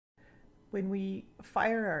When we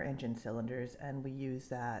fire our engine cylinders and we use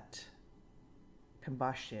that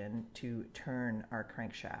combustion to turn our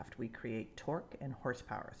crankshaft, we create torque and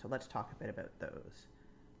horsepower. So let's talk a bit about those.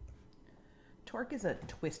 Torque is a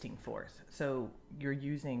twisting force. So you're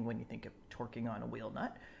using, when you think of torquing on a wheel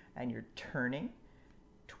nut and you're turning,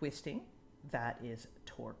 twisting, that is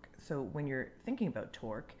torque. So when you're thinking about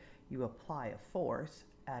torque, you apply a force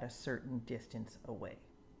at a certain distance away.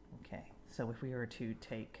 Okay, so if we were to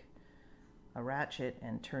take a ratchet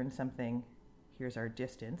and turn something, here's our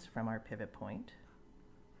distance from our pivot point,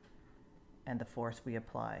 and the force we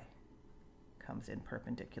apply comes in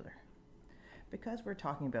perpendicular. Because we're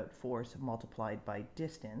talking about force multiplied by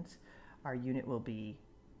distance, our unit will be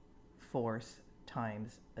force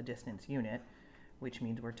times a distance unit, which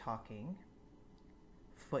means we're talking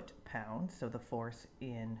foot-pounds. So the force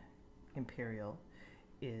in imperial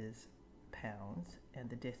is pounds, and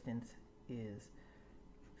the distance is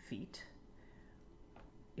feet.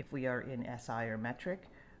 If we are in SI or metric,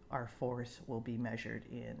 our force will be measured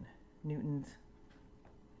in newtons,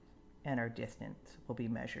 and our distance will be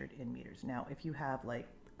measured in meters. Now, if you have like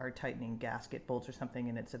our tightening gasket bolts or something,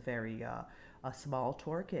 and it's a very a small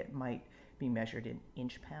torque, it might be measured in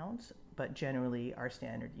inch-pounds, but generally our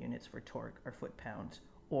standard units for torque are foot-pounds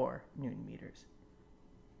or newton meters.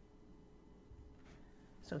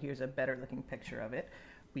 So here's a better looking picture of it.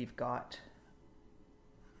 We've got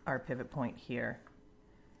our pivot point here,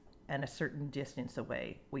 and a certain distance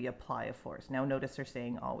away, we apply a force. Now notice they're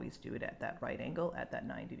saying always do it at that right angle, at that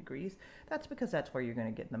 90 degrees. That's because that's where you're going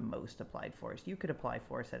to get the most applied force. You could apply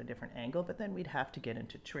force at a different angle, but then we'd have to get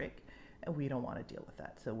into trig, and we don't want to deal with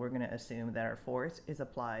that. So we're going to assume that our force is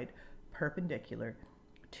applied perpendicular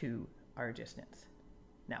to our distance.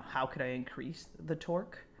 Now, how could I increase the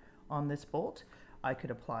torque on this bolt? I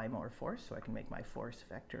could apply more force, so I can make my force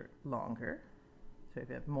vector longer. So if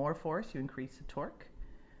you have more force, you increase the torque.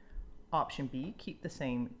 Option B, keep the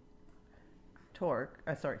same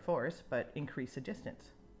force, but increase the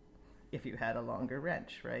distance. If you had a longer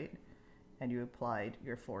wrench, right, and you applied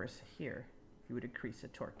your force here, you would increase the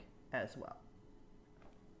torque as well.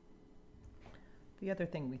 The other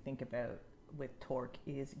thing we think about with torque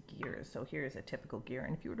is gears. So here's a typical gear,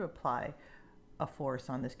 and if you were to apply a force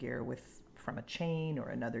on this gear from a chain or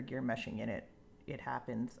another gear meshing in it, it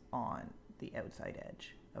happens on the outside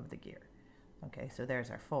edge of the gear. Okay, so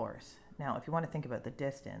there's our force. Now, if you want to think about the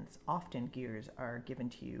distance, often gears are given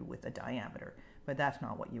to you with a diameter, but that's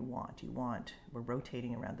not what you want. We're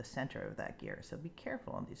rotating around the center of that gear, so be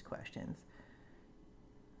careful on these questions.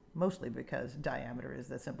 Mostly because diameter is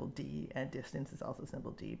the symbol D and distance is also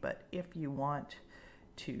symbol D, but if you want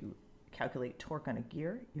to calculate torque on a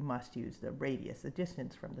gear, you must use the radius, the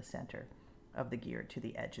distance from the center of the gear to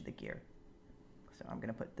the edge of the gear. So I'm going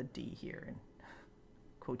to put the D here in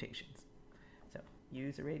quotations. So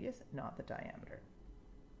use the radius, not the diameter.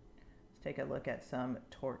 Let's take a look at some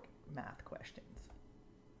torque math questions.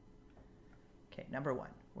 Okay, number one,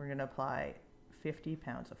 we're going to apply 50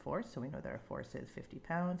 pounds of force. So we know that our force is 50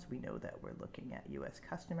 pounds. We know that we're looking at US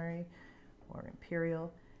customary or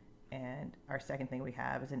imperial. And our second thing we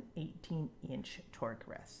have is an 18-inch torque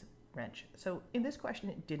wrench. So in this question,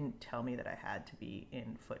 it didn't tell me that I had to be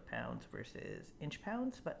in foot-pounds versus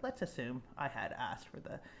inch-pounds, but let's assume I had asked for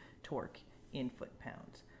the torque in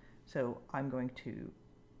foot-pounds. So I'm going to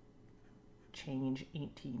change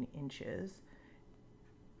 18 inches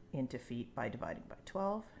into feet by dividing by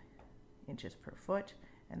 12 inches per foot,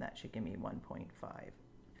 and that should give me 1.5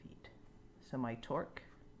 feet. So my torque,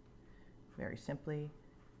 very simply,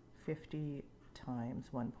 50 times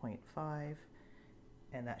 1.5,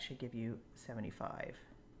 and that should give you 75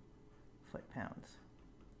 foot-pounds.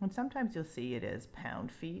 And sometimes you'll see it as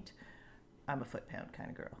pound-feet. I'm a foot-pound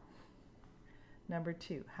kind of girl. Number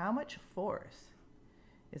two, how much force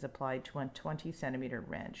is applied to a 20-centimeter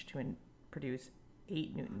wrench to produce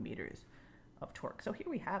 8 Newton meters of torque? So here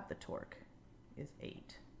we have the torque is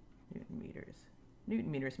 8 Newton meters.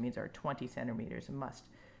 Newton meters means our 20 centimeters must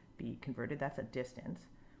be converted. That's a distance.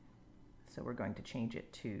 So we're going to change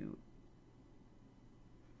it to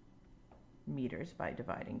meters by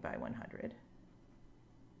dividing by 100.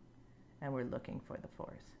 And we're looking for the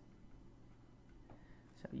force.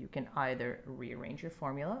 So you can either rearrange your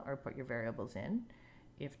formula or put your variables in.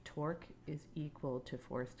 If torque is equal to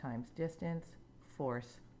force times distance,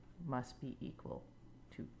 force must be equal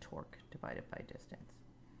to torque divided by distance.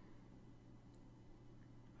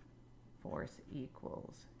 Force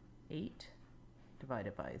equals 8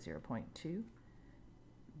 divided by 0.2.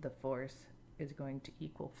 The force is going to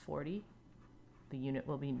equal 40. The unit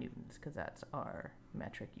will be newtons because that's our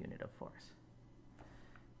metric unit of force.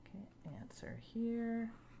 Okay, answer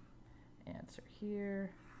here.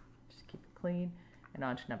 here. Just keep it clean. And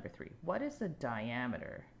on to number 3. What is the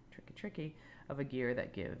diameter, tricky, of a gear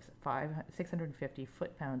that gives 650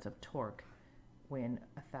 foot-pounds of torque when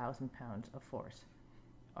 1,000 pounds of force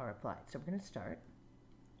are applied? So we're going to start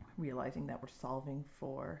realizing that we're solving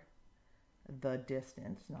for the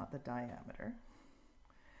distance, not the diameter.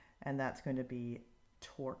 And that's going to be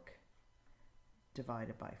torque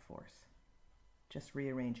divided by force. Just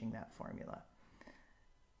rearranging that formula.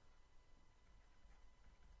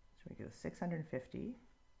 So we go 650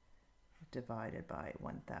 divided by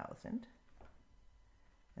 1,000.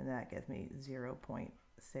 And that gives me 0.65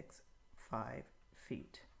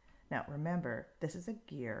 feet. Now remember, this is a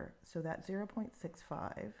gear, so that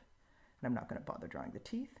 0.65, and I'm not going to bother drawing the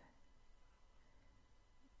teeth,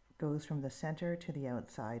 goes from the center to the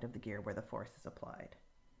outside of the gear where the force is applied.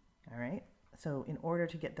 All right, so in order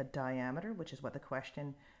to get the diameter, which is what the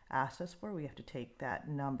question asked us for, we have to take that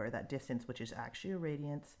number, that distance, which is actually a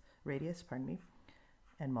radius,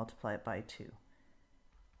 and multiply it by 2.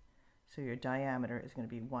 So your diameter is going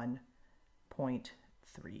to be 1.3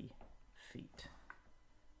 feet.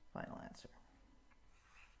 Final answer.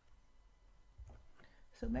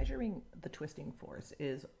 So measuring the twisting force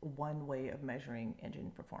is one way of measuring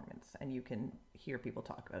engine performance. And you can hear people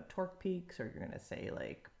talk about torque peaks, or you're going to say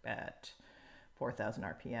like at 4,000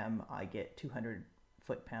 RPM, I get 200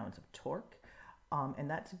 foot-pounds of torque. And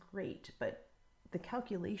that's great, but the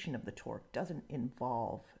calculation of the torque doesn't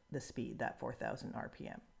involve the speed, that 4,000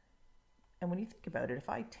 RPM. And when you think about it, if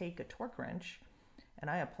I take a torque wrench and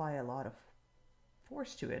I apply a lot of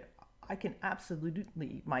force to it, I can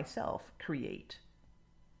absolutely myself create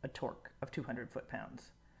a torque of 200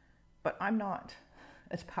 foot-pounds. But I'm not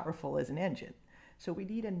as powerful as an engine. So we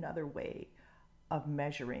need another way of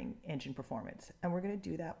measuring engine performance. And we're going to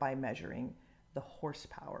do that by measuring the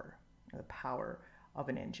horsepower, or the power of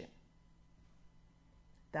an engine.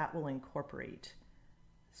 That will incorporate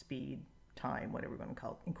speed, time, whatever we want to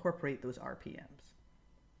call it, incorporate those RPMs.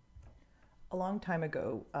 A long time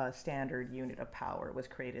ago, a standard unit of power was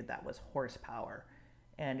created that was horsepower,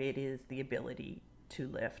 and it is the ability to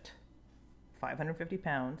lift 550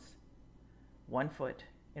 pounds, 1 foot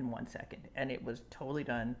in 1 second. And it was totally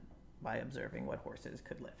done by observing what horses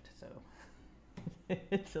could lift. So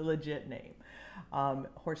it's a legit name.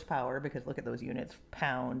 Horsepower, because look at those units,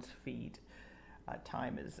 pounds, feet.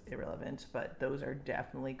 Time is irrelevant, but those are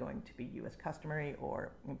definitely going to be US customary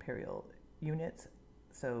or imperial units.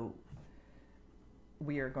 So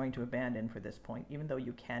we are going to abandon for this point, even though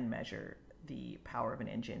you can measure the power of an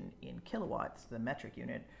engine in kilowatts, the metric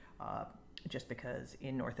unit, just because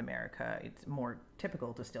in North America it's more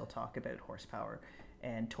typical to still talk about horsepower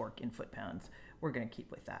and torque in foot-pounds. We're going to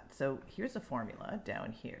keep with that. So here's a formula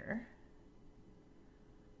down here.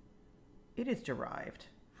 It is derived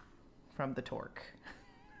from the torque,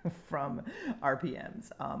 from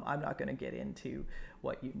RPMs. I'm not going to get into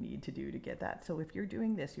what you need to do to get that. So if you're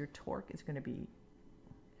doing this, your torque is going to be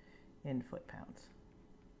in foot-pounds.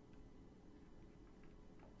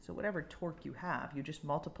 So whatever torque you have, you just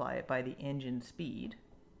multiply it by the engine speed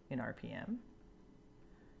in RPM.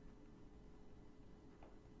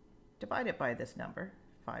 Divide it by this number,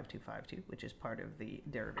 5252, which is part of the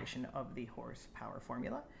derivation of the horsepower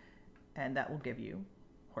formula. And that will give you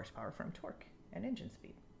horsepower from torque and engine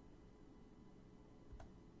speed.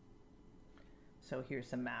 So here's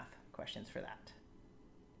some math questions for that.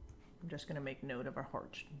 I'm just going to make note of our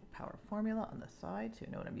horsepower formula on the side so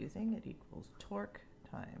you know what I'm using. It equals torque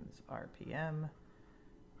times RPM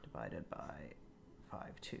divided by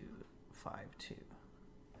 5252.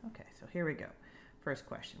 Okay, so here we go. First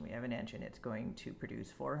question, we have an engine. It's going to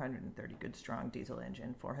produce 430 good strong diesel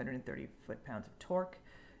engine, 430 foot-pounds of torque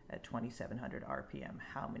at 2,700 RPM.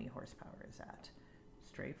 How many horsepower is that?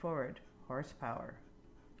 Straightforward. Horsepower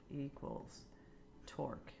equals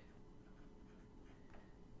torque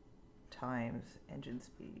times engine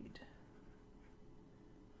speed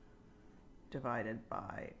divided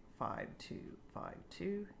by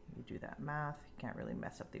 5252. You do that math, you can't really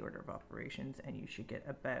mess up the order of operations, and you should get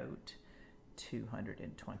about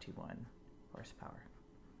 221 horsepower.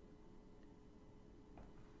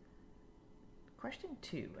 Question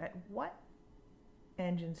 2, at what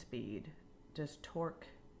engine speed does torque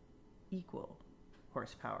equal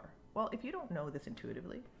horsepower? Well, if you don't know this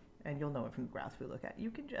intuitively, and you'll know it from the graphs we look at,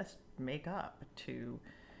 you can just make up two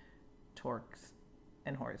torques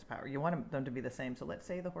and horsepower. You want them to be the same, so let's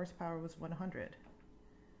say the horsepower was 100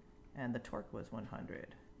 and the torque was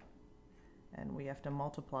 100. And we have to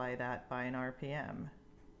multiply that by an RPM.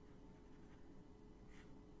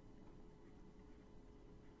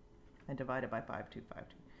 And divide it by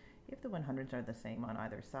 5252. If the 100s are the same on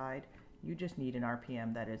either side, you just need an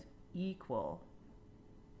RPM that is equal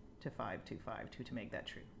to 5252 to make that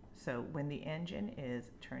true. So when the engine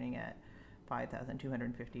is turning at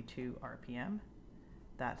 5,252 RPM,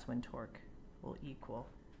 that's when torque will equal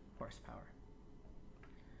horsepower.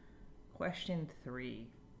 Question 3.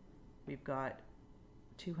 We've got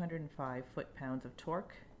 205 foot-pounds of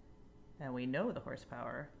torque, and we know the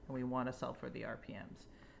horsepower, and we want to solve for the RPMs.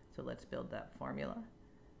 So let's build that formula.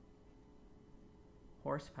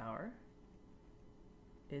 Horsepower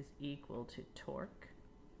is equal to torque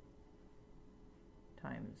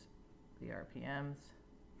times the RPMs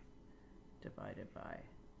divided by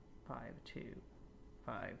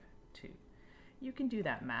 5252. You can do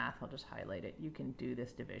that math, I'll just highlight it. You can do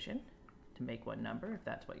this division to make one number if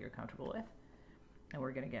that's what you're comfortable with. And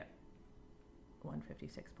we're going to get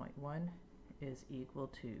 156.1 is equal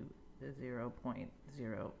to 0.039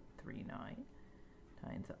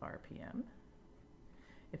 times the RPM.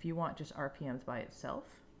 If you want just RPMs by itself,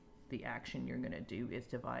 the action you're going to do is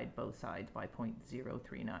divide both sides by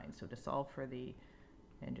 0.039. So to solve for the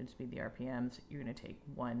engine speed, the RPMs, you're going to take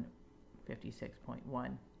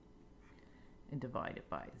 156.1 and divide it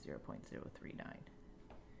by 0.039.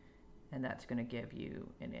 And that's going to give you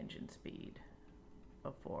an engine speed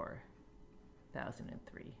of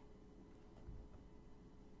 4,003.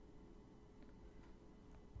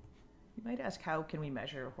 You might ask, how can we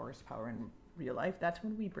measure horsepower in real life? That's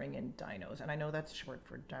when we bring in dynos. And I know that's short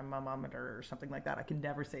for dynamometer or something like that. I can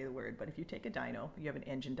never say the word, but if you take a dyno, you have an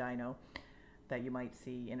engine dyno that you might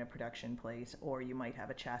see in a production place, or you might have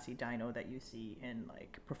a chassis dyno that you see in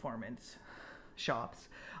like performance shops,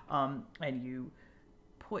 and you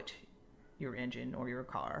put your engine or your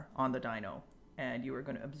car on the dyno, and you are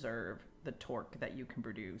going to observe the torque that you can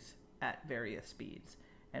produce at various speeds.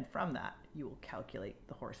 And from that, you will calculate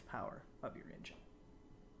the horsepower of your engine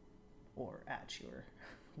or at your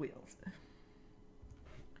wheels.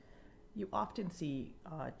 You often see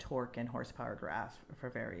torque and horsepower graphs for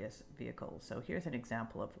various vehicles. So here's an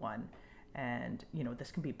example of one. And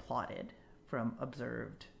this can be plotted from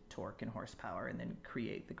observed torque and horsepower and then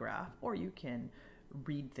create the graph, or you can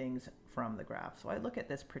read things from the graph. So I look at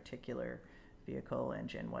this particular vehicle,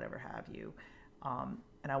 engine, whatever have you,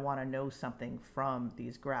 and I want to know something from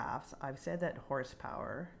these graphs. I've said that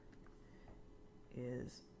horsepower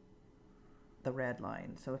is the red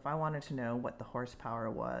line. So if I wanted to know what the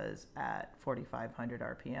horsepower was at 4,500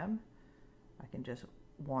 RPM, I can just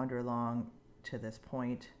wander along to this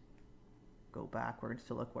point, go backwards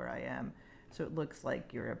to look where I am. So it looks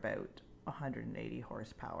like you're about 180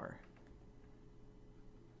 horsepower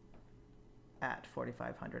at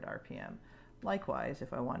 4,500 RPM. Likewise,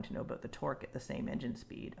 if I wanted to know about the torque at the same engine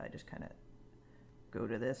speed, I just kind of go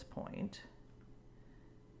to this point,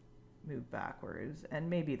 move backwards, and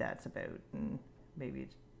maybe that's about maybe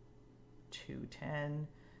 210,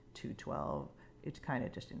 212. It's kind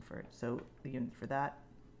of just inferred. So the unit for that,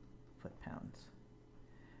 foot-pounds.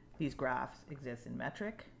 These graphs exist in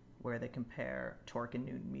metric, where they compare torque in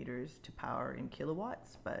Newton meters to power in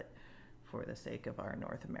kilowatts, but for the sake of our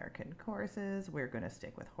North American courses, we're going to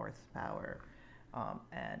stick with horsepower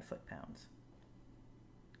and foot-pounds.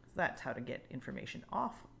 So that's how to get information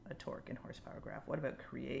off a torque and horsepower graph. What about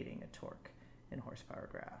creating a torque and horsepower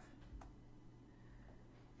graph?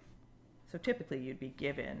 So typically you'd be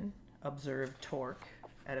given observed torque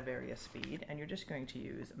at a various speed, and you're just going to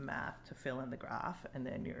use math to fill in the graph, and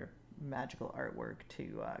then your magical artwork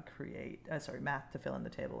to math to fill in the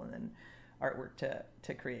table, and then artwork to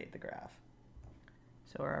create the graph.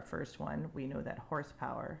 So our first one, we know that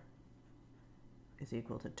horsepower is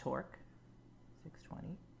equal to torque,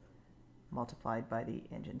 620, multiplied by the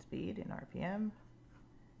engine speed in RPM,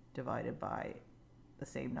 divided by the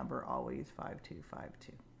same number always,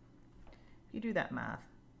 5252. If you do that math,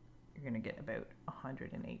 you're going to get about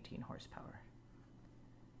 118 horsepower.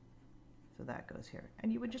 So that goes here.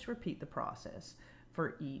 And you would just repeat the process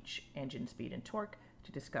for each engine speed and torque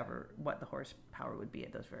to discover what the horsepower would be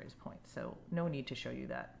at those various points. So no need to show you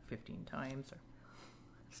that 15 times or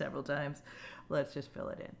several times. Let's just fill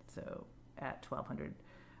it in. So at 1200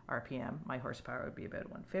 RPM, my horsepower would be about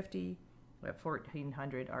 150. At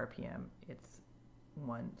 1400 RPM, it's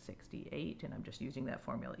 168, and I'm just using that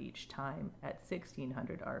formula each time. At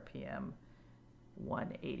 1600 RPM,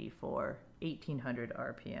 184. 1800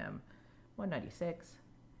 RPM, 196,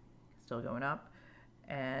 still going up.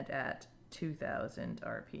 And at 2000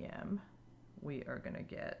 RPM, we are going to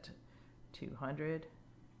get 200,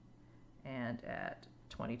 and at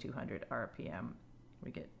 2200 RPM,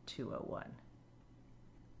 we get 201.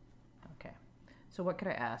 Okay, so what could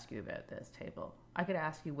I ask you about this table? I could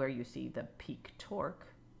ask you where you see the peak torque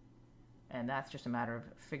And that's just a matter of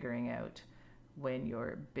figuring out when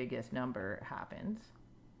your biggest number happens,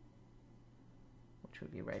 which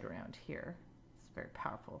would be right around here. It's very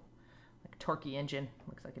powerful, like a torquey engine,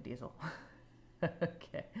 looks like a diesel.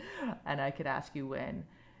 Okay, and I could ask you when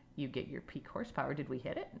you get your peak horsepower. Did we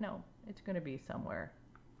hit it? No, it's going to be somewhere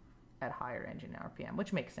at higher engine RPM,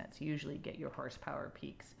 which makes sense. You usually get your horsepower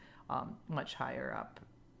peaks much higher up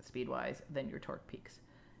speed-wise than your torque peaks.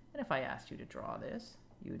 And if I asked you to draw this,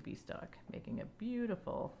 you would be stuck making a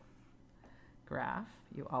beautiful graph.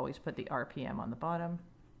 You always put the RPM on the bottom,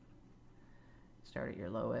 start at your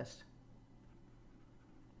lowest,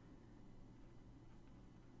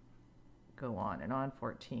 go on and on,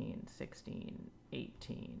 14, 16,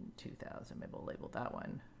 18, 2000, maybe we'll label that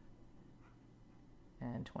one,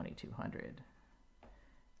 and 2200.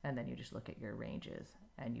 And then you just look at your ranges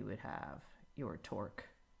and you would have your torque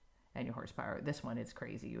and your horsepower. This one is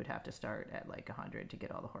crazy. You would have to start at like 100 to get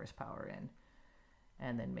all the horsepower in,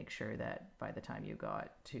 and then make sure that by the time you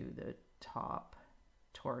got to the top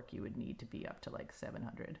torque, you would need to be up to like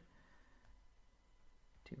 700,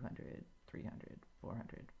 200, 300,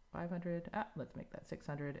 400, 500. Let's make that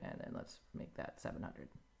 600, and then let's make that 700.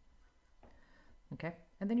 Okay,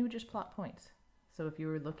 and then you would just plot points. So if you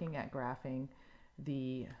were looking at graphing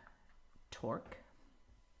the torque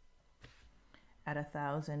at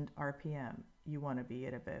 1,000 RPM, you want to be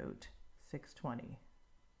at about 620.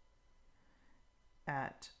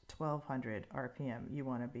 At 1,200 RPM, you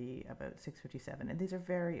want to be about 657. And these are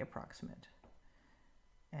very approximate.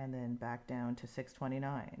 And then back down to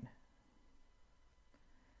 629.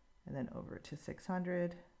 And then over to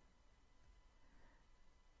 600.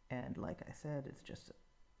 And like I said, it's just a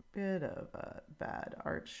bit of a bad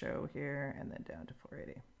art show here, and then down to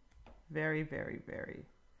 480. Very, very, very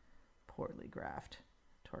poorly graphed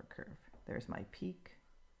torque curve. There's my peak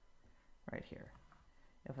right here.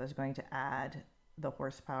 If I was going to add the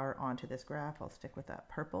horsepower onto this graph, I'll stick with that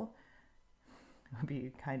purple. It would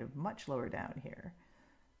be kind of much lower down here.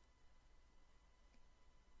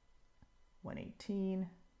 118,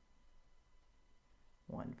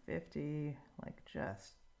 150, like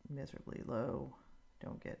just miserably low.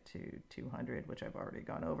 Don't get to 200, which I've already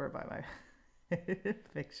gone over by my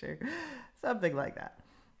picture. Something like that.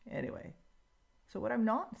 Anyway, so what I'm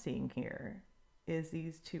not seeing here is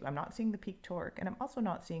these two. I'm not seeing the peak torque, and I'm also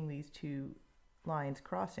not seeing these two lines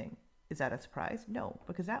crossing. Is that a surprise? No,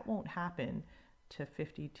 because that won't happen to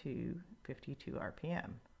 52 RPM.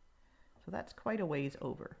 So that's quite a ways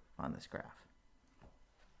over on this graph.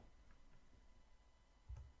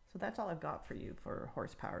 So that's all I've got for you for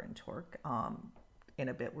horsepower and torque. In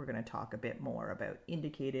a bit, we're going to talk a bit more about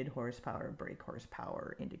indicated horsepower, brake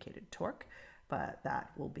horsepower, indicated torque, but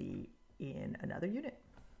that will be in another unit.